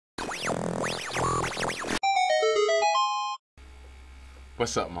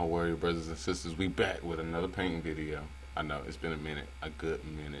What's up, my warrior brothers and sisters? We back with another painting video. I know it's been a minute, a good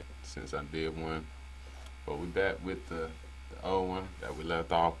minute since I did one, but we back with the old one that we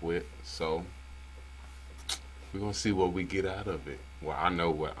left off with. So we're gonna see what we get out of it. Well, I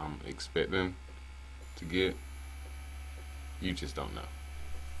know what I'm expecting to get. You just don't know.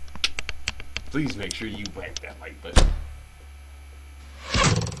 Please make sure you whack that like button.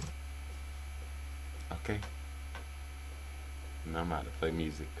 Okay. Now I'm out to play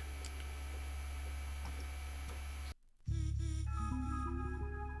music.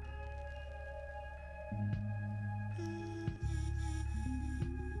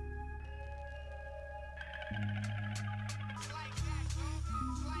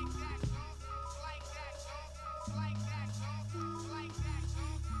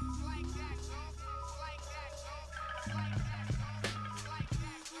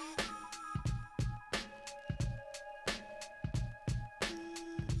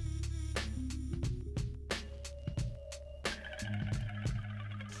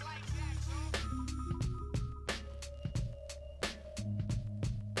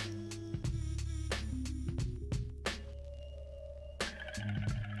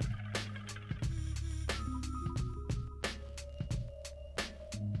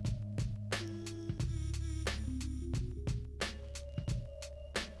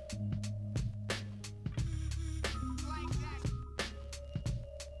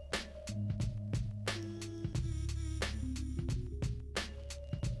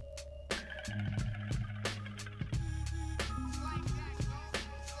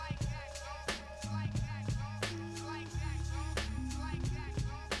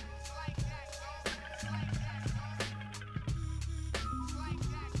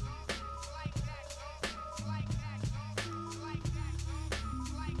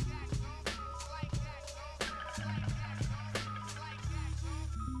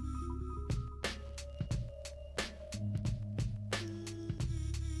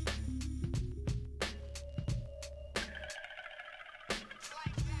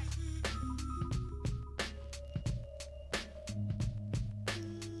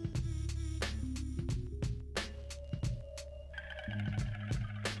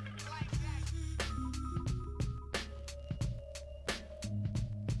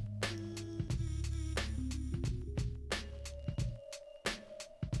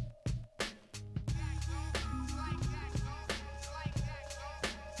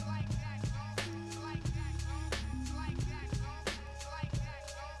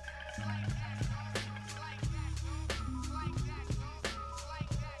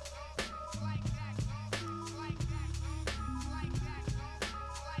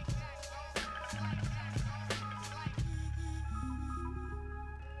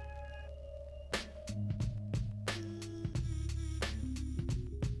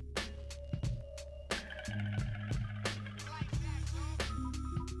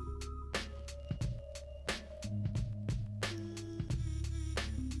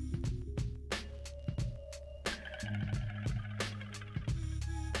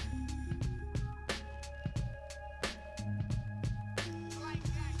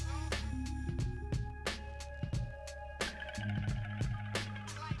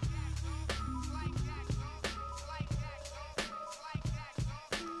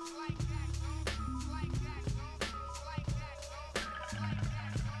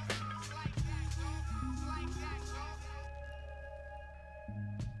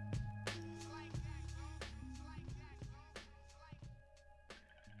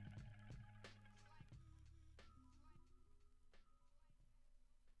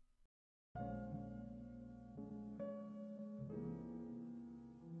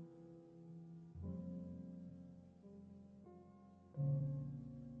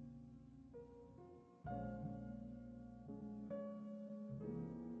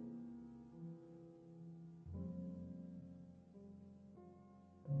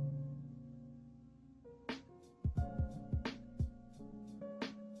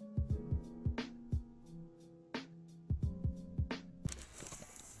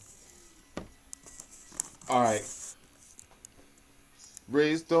 Alright.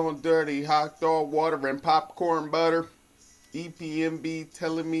 Raised on dirty, hot dog water and popcorn butter. EPMB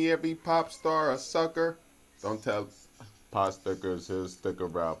telling me every pop star a sucker. Don't tell pot stickers he'll stick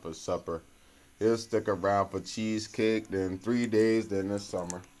around for supper. He'll stick around for cheesecake, then 3 days, then the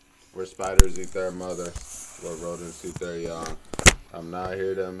summer. Where spiders eat their mother, where rodents eat their young. I'm not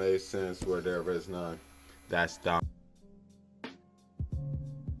here to make sense where there is none. That's dumb.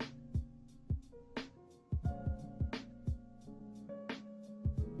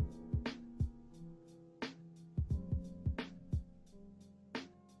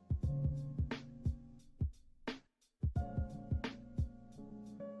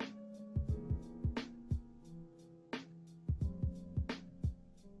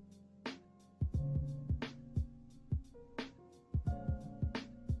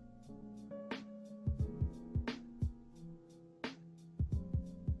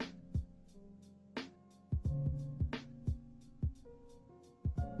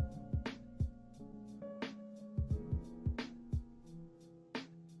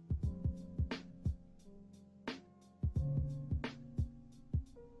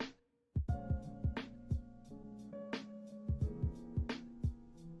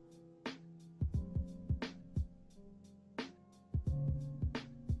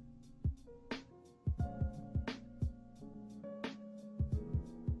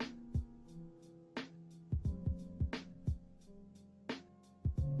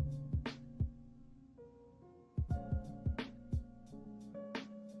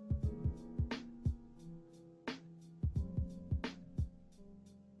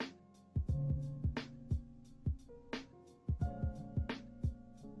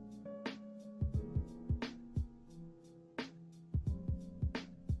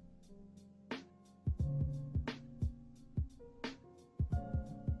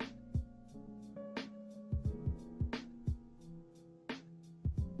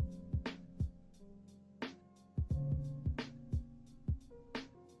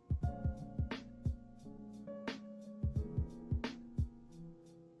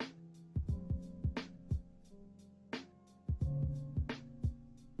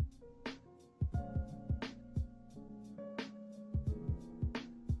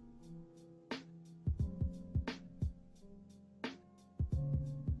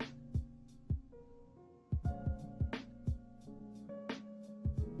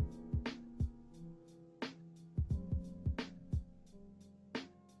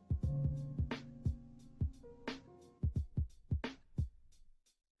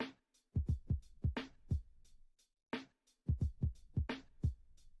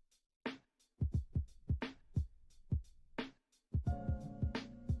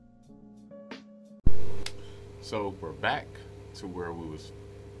 So we're back to where we was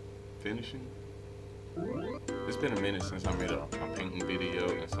finishing. It's been a minute since I made a painting video,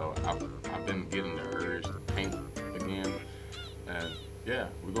 and so I've been getting the urge to paint again. And yeah,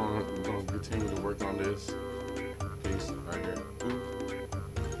 we're gonna continue to work on this piece right here. Ooh.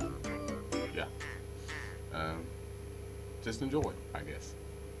 Yeah. Just enjoy, I guess.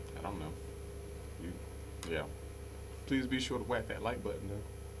 I don't know. Yeah. Please be sure to whack that like button though.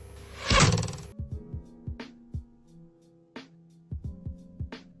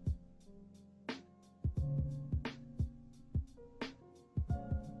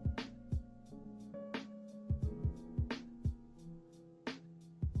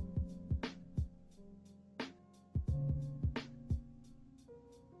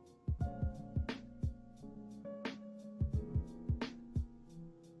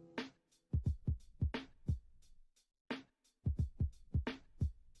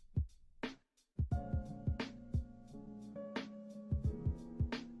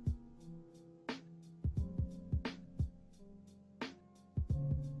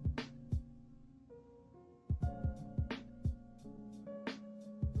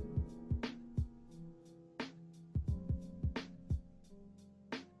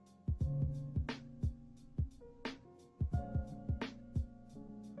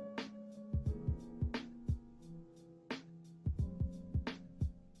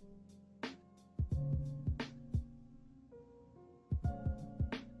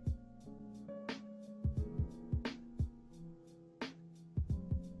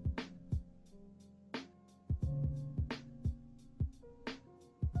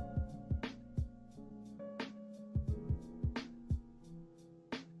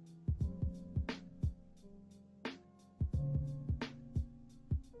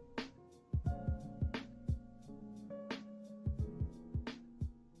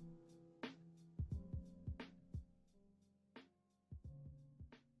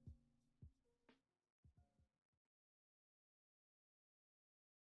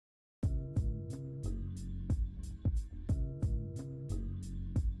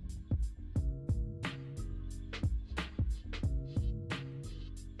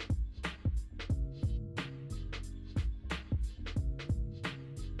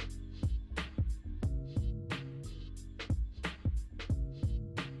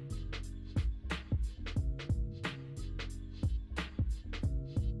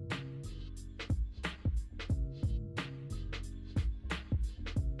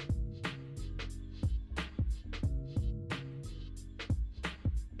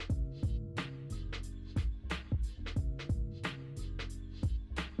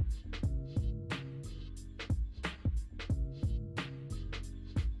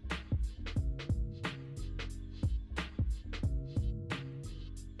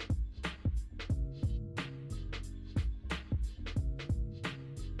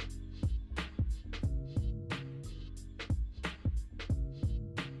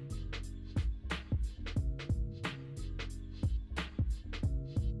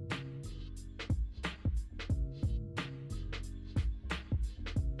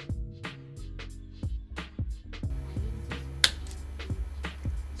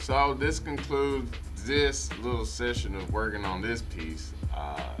 So this concludes this little session of working on this piece.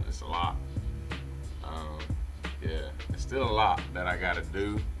 It's a lot. Yeah, it's still a lot that I gotta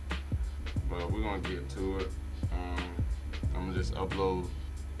do, but we're gonna get to it. I'm gonna just upload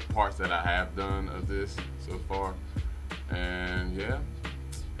parts that I have done of this so far. And yeah,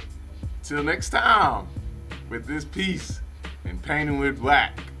 till next time with this piece in Painting with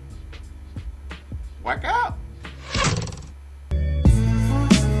WaCK. WaCK out.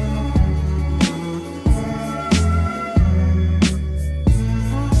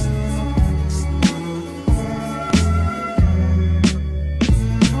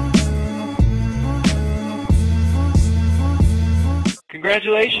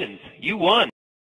 Congratulations, you won.